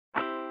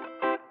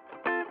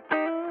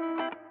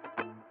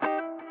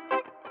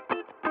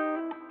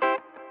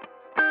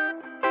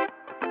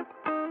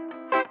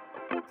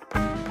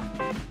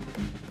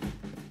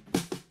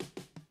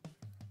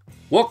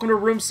Welcome to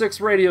Room 6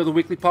 Radio, the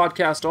weekly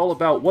podcast all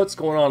about what's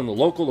going on in the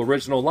local,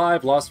 original,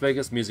 live Las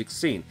Vegas music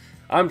scene.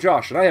 I'm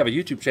Josh, and I have a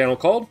YouTube channel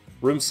called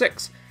Room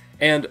 6,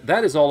 and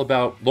that is all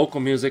about local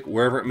music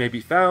wherever it may be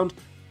found.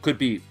 Could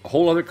be a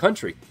whole other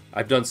country.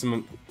 I've done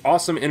some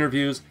awesome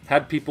interviews,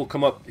 had people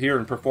come up here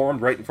and perform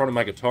right in front of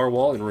my guitar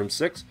wall in Room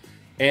 6,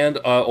 and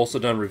also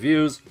done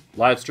reviews,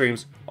 live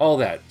streams, all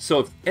that. So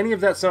if any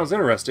of that sounds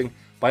interesting,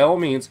 by all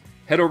means,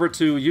 head over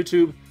to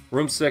YouTube,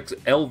 Room 6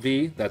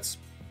 LV, that's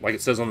like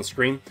it says on the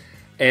screen,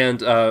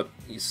 and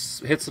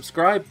hit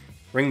subscribe,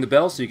 ring the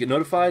bell so you get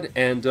notified,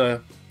 and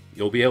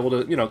you'll be able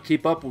to,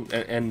 keep up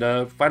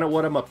and find out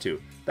what I'm up to.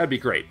 That'd be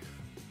great.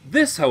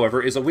 This, however,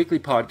 is a weekly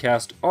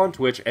podcast on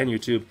Twitch and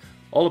YouTube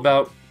all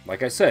about,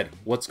 like I said,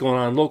 what's going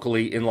on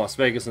locally in Las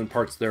Vegas and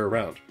parts there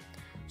around.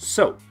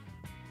 So,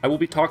 I will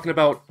be talking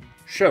about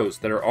shows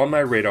that are on my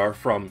radar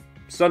from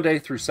Sunday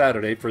through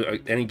Saturday for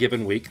any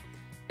given week,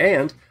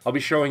 and I'll be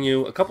showing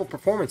you a couple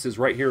performances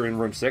right here in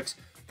Room 6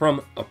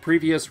 from a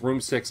previous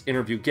Room 6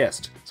 interview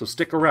guest, so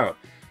stick around.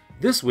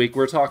 This week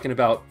we're talking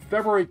about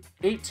February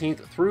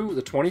 18th through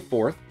the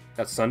 24th,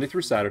 that's Sunday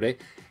through Saturday,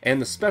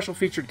 and the special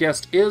featured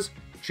guest is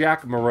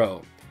Jack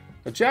MOREAU.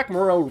 Now, Jack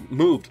MOREAU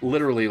moved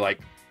literally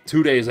like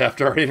 2 days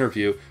after our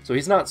interview, so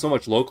he's not so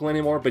much local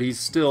anymore, but he's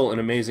still an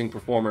amazing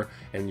performer,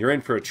 and you're in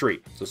for a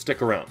treat, so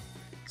stick around.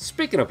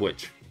 Speaking of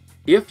which,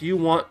 if you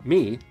want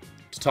me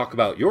to talk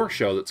about your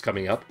show that's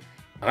coming up,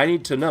 I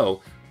need to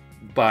know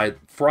by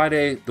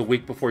Friday the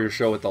week before your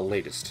show at the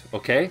latest,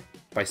 okay?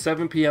 By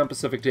 7 p.m.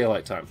 Pacific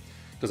Daylight Time,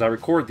 because I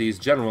record these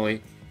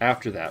generally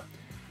after that.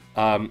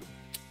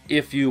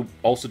 If you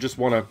also just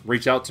want to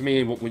reach out to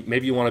me,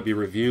 maybe you want to be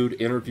reviewed,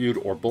 interviewed,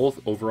 or both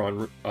over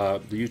on the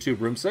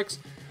YouTube Room 6,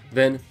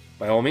 then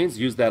by all means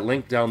use that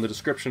link down in the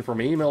description for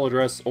my email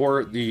address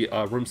or the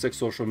Room 6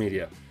 social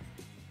media.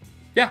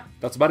 Yeah,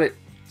 that's about it.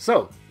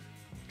 So,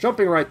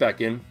 jumping right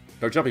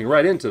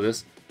into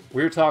this,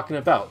 we're talking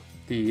about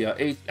the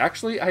 8th.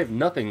 Actually, I have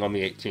nothing on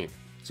the 18th.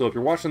 So if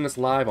you're watching this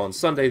live on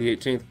Sunday the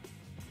 18th,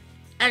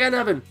 I got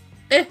nothing.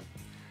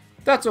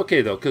 That's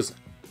okay though, because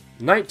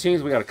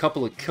 19th we got a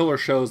couple of killer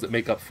shows that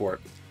make up for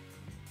it.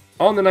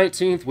 On the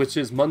 19th, which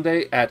is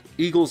Monday, at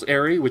Eagles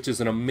Airy, which is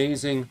an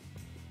amazing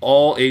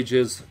all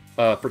ages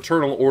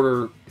fraternal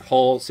order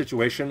hall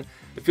situation.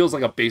 It feels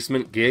like a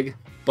basement gig,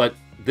 but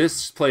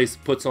this place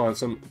puts on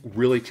some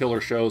really killer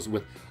shows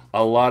with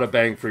a lot of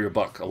bang for your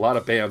buck, a lot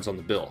of bands on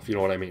the bill, if you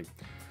know what I mean.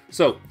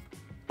 So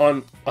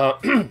on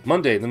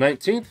Monday the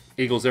 19th,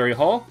 Eagles Airy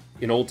Hall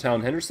in Old Town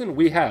Henderson,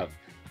 we have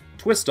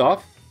Twist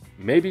Off,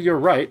 Maybe You're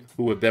Right,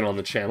 who have been on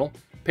the channel,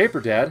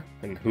 Paper Dad,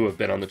 and who have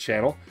been on the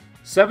channel,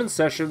 7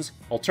 Sessions,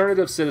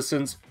 Alternative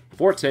Citizens,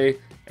 Forte,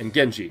 and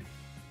Genji.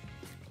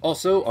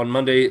 Also on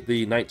Monday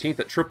the 19th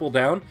at Triple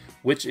Down,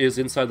 which is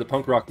inside the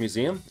Punk Rock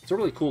Museum. It's a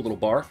really cool little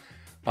bar.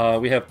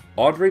 We have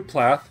Audrey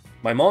Plath,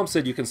 My Mom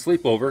Said You Can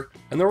Sleep Over,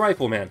 and The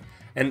Rifleman.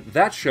 And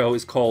that show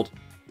is called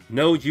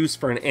No Use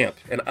for an Amp,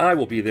 and I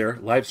will be there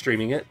live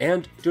streaming it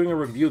and doing a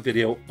review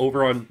video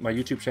over on my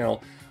YouTube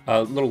channel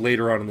a little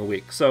later on in the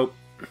week. So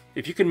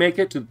if you can make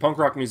it to the Punk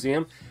Rock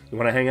Museum, you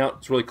want to hang out,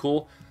 it's really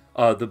cool.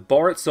 The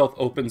bar itself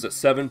opens at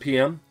 7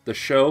 p.m. The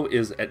show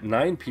is at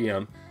 9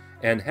 p.m.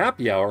 and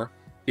happy hour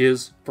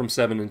is from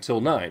 7 until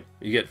 9.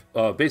 You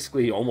get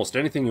basically almost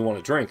anything you want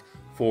to drink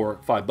for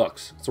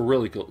 $5. It's a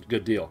really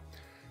good deal.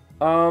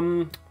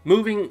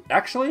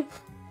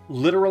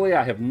 Literally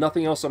I have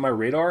nothing else on my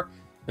radar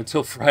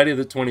until Friday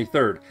the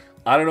 23rd.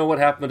 I don't know what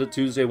happened to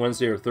Tuesday,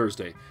 Wednesday, or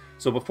Thursday.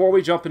 So before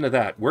we jump into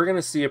that, we're going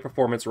to see a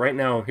performance right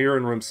now here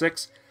in Room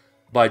 6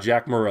 by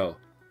Jack MOREAU.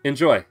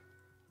 Enjoy!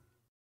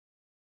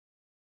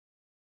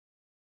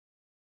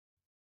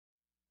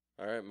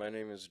 Alright, my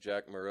name is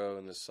Jack MOREAU,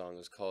 and this song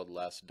is called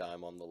Last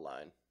Dime on the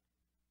Line.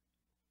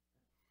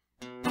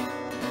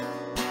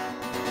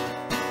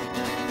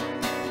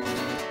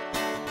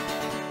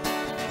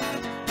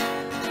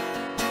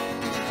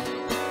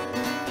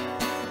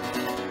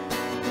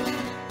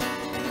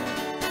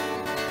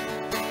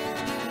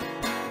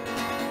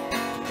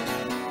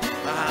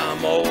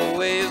 I'm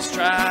always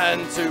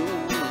trying to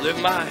lift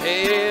my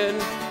head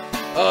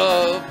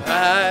up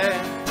high.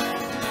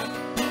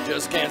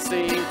 Just can't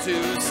seem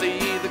to see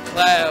the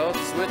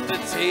clouds with the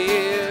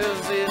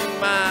tears in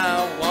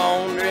my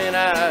wandering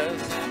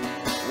eyes.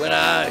 When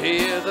I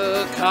hear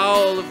the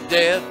call of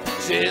death,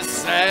 it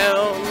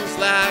sounds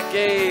like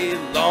a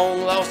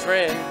long lost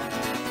friend.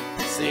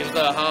 Seems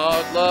the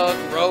hard luck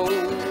road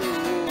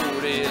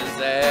is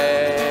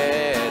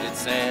at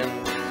its end.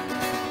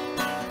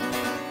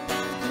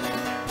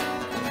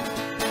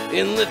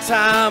 In the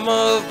time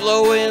of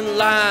blowing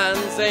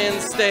lines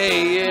and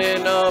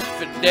staying up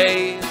for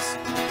days,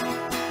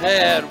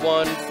 had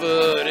one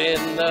foot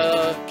in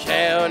the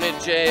county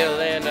jail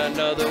and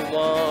another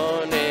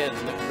one in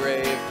the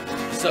grave.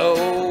 So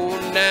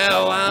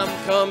now I'm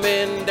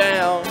coming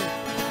down,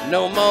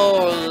 no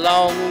more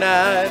long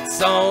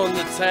nights on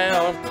the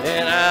town,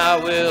 and I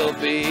will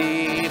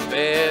be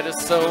better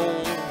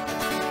soon.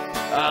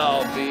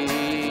 I'll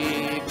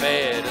be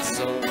better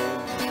soon.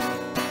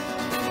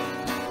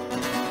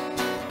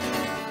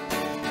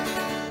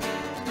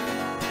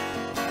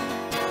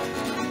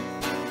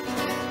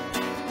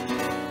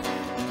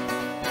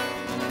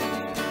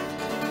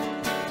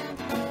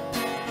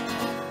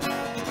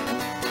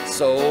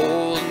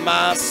 Sold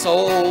my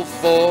soul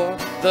for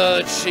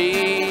the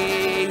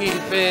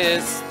cheapest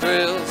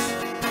thrills.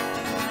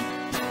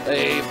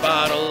 A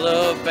bottle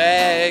of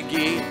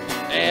baggy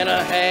and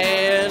a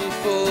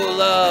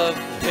handful of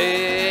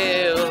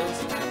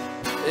pills.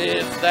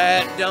 If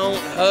that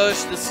don't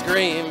hush the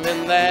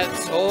screaming that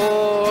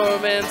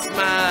torments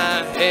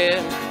my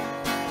head,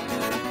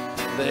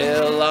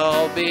 they'll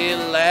all be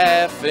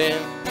laughing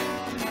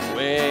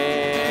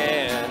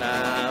when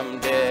I'm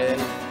dead.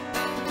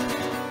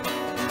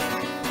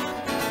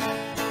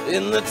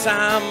 In the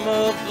time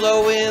of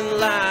blowing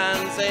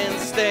lines and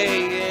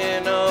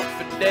staying up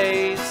for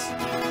days,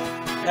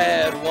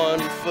 had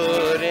one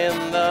foot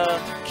in the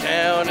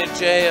county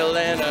jail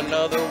and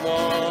another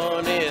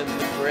one in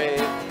the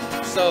grave.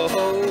 So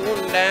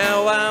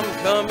now I'm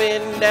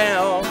coming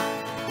down,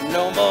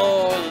 no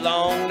more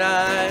long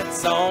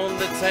nights on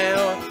the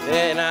town,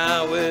 and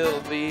I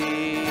will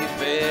be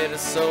better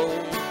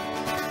soon.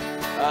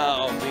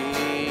 I'll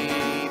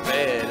be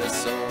better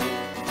soon.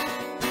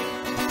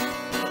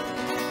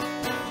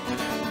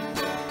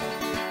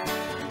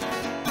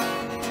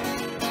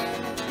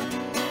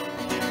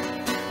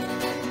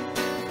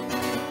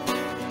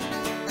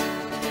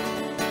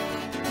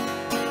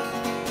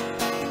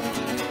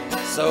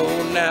 So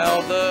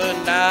now the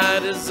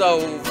night is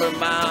over,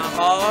 my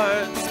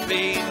heart's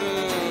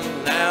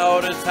beating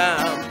out of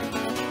time.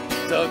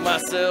 Dug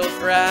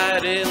myself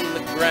right in the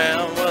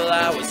ground while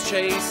I was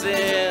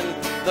chasing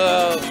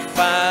the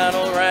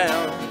final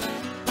round.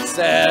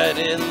 Sat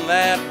in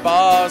that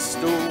bar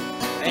stool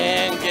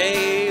and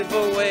gave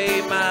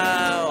away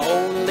my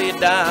only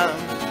dime.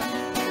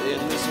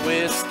 In this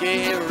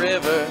whiskey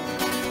river,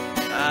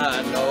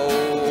 I know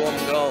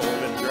I'm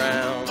gonna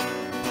drown.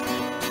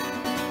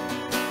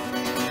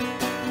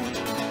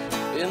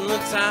 In the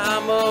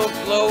time of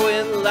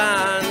blowing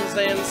lines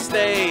and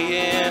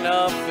staying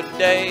up for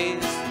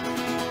days,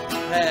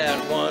 had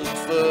one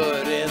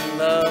foot in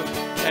the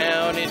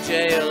county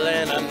jail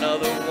and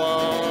another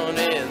one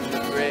in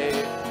the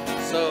grave.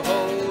 So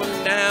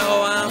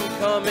now I'm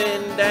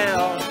coming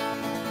down,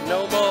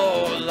 no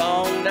more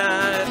long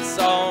nights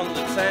on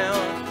the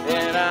town,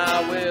 and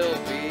I will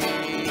be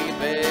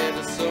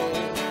better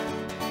soon.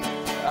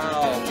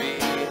 I'll be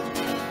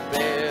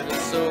better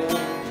soon.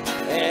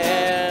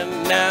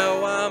 And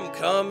now I'm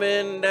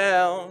coming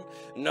down,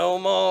 no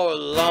more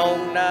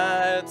long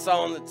nights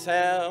on the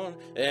town,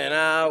 and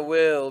I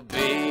will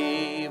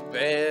be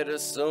better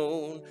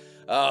soon.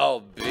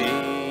 I'll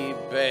be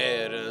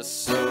better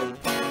soon.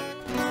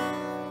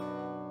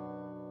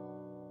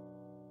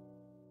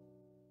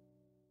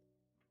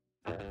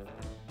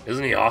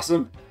 Isn't he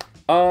awesome?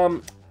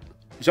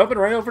 Jumping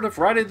right over to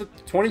Friday the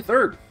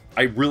 23rd.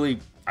 I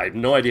have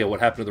no idea what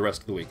happened to the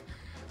rest of the week.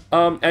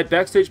 At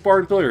Backstage Bar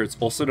and Billiards,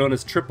 also known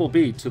as Triple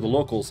B to the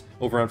locals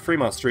over on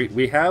Fremont Street,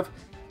 we have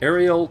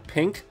Ariel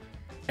Pink,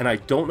 and I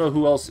don't know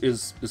who else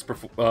is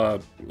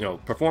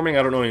performing.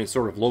 I don't know any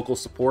sort of local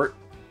support.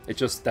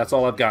 That's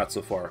all I've got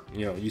so far.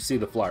 You see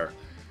the flyer.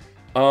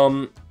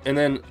 And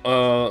then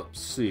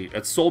let's see,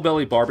 at Soul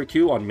Belly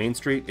Barbecue on Main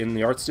Street in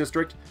the Arts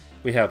District,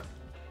 we have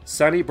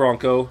Sunny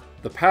Bronco,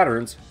 The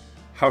Patterns,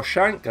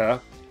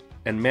 Haushanka,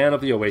 and Man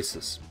of the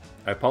Oasis.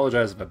 I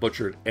apologize if I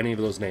butchered any of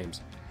those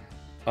names.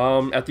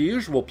 At the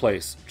Usual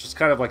Place, just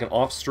kind of like an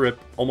off-strip,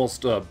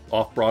 almost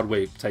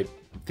off-Broadway type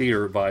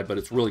theater vibe, but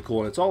it's really cool,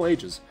 and it's all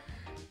ages.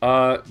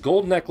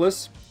 Gold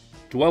Necklace,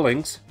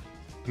 Dwellings,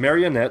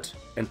 Marionette,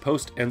 and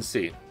Post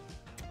NC.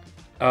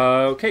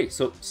 Okay,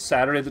 so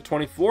Saturday the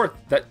 24th,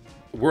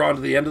 we're on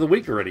to the end of the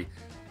week already.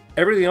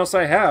 Everything else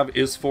I have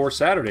is for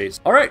Saturdays.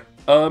 All right,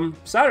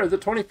 Saturday the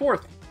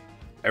 24th.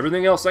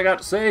 Everything else I got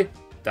to say,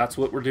 that's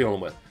what we're dealing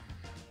with.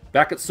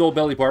 Back at Soul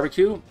Belly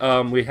Barbecue,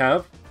 we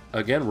have,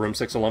 again, Room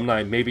 6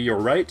 alumni, Maybe You're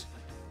Right,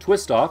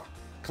 Twist Off,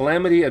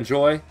 Calamity and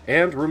Joy,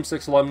 and Room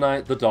 6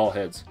 alumni, The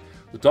Dollheads.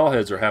 The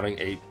Dollheads are having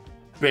a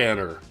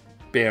banner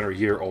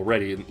year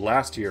already, and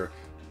last year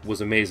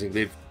was amazing.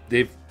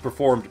 They've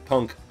performed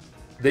punk.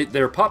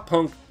 They're a pop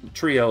punk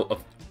trio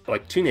of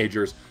like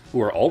teenagers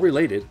who are all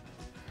related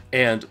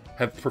and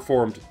have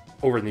performed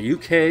over in the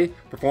UK,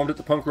 performed at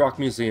the Punk Rock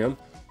Museum.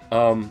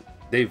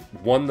 They've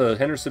won the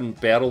Henderson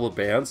Battle of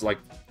Bands, like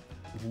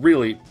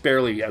really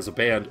barely as a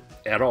band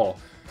at all.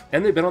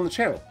 And they've been on the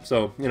channel,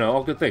 so,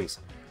 all good things.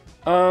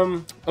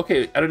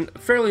 Okay, at a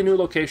fairly new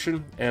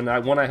location, and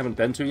one I haven't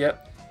been to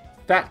yet,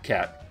 Fat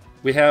Cat.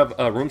 We have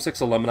Room 6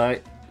 alumni,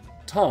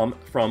 Tom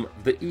from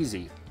The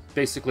Easy.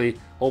 Basically, a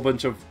whole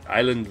bunch of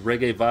island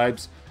reggae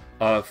vibes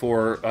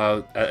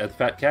at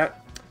Fat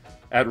Cat.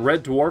 At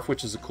Red Dwarf,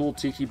 which is a cool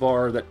tiki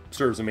bar that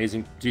serves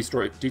amazing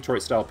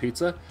Detroit-style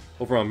pizza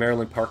over on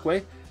Maryland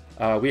Parkway,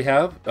 we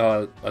have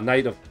a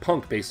night of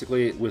punk,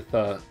 basically, with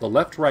the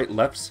Left Right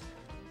Lefts,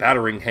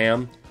 Battering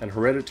Ham, and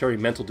Hereditary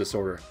Mental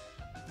Disorder.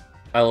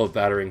 I love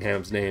Battering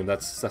Ham's name.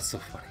 That's so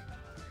funny.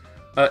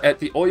 At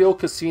the Oyo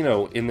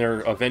Casino in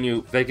their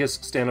venue, Vegas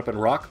Stand Up and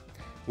Rock,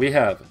 we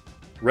have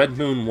Red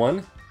Moon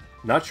 1,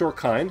 Not Your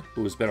Kind,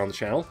 who has been on the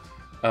channel,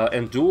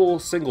 and Dual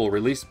Single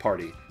Release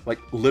Party. Like,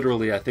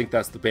 literally, I think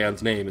that's the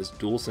band's name, is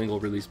Dual Single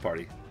Release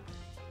Party.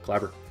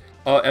 Clever.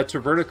 at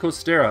Taverna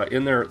Costera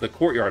in the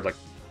courtyard, like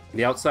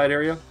the outside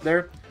area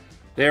there.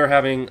 They are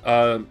having,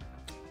 I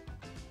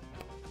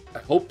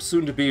hope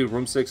soon to be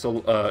Room 6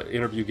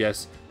 interview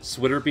guests,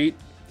 Switterbeat,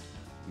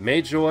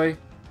 Mayjoy,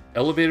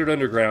 Elevated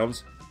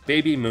Undergrounds,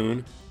 Baby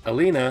Moon,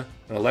 Alina,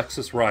 and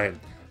Alexis Ryan.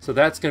 So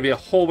that's going to be a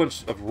whole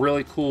bunch of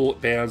really cool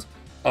bands,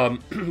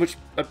 which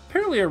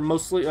apparently are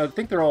mostly, I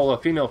think they're all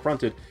female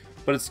fronted,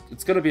 but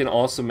it's going to be an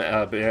awesome,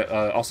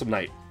 awesome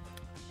night.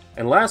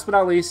 And last but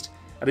not least,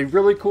 at a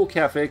really cool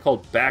cafe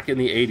called Back in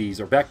the 80s,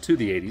 or Back to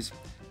the 80s.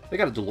 They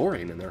got a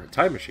DeLorean in there, a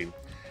time machine.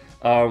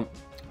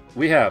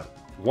 We have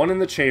One in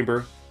the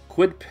Chamber,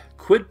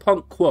 Quid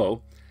Punk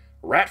Quo,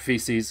 Rat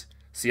Feces,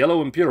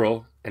 Cielo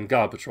Impuro, and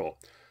God Patrol.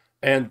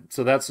 And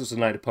so that's just a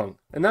night of punk.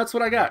 And that's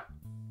what I got.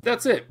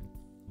 That's it.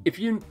 If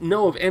you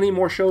know of any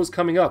more shows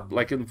coming up,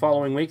 like in the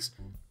following weeks,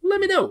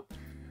 let me know.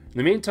 In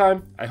the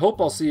meantime, I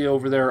hope I'll see you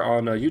over there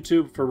on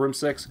YouTube for Room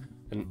 6.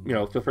 And, you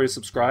know, feel free to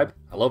subscribe.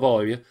 I love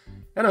all of you.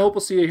 And I hope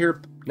we'll see you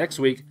here next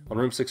week on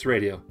Room 6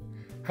 Radio.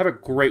 Have a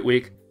great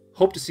week.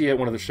 Hope to see you at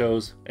one of the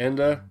shows. And,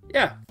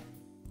 yeah.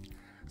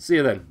 See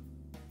you then.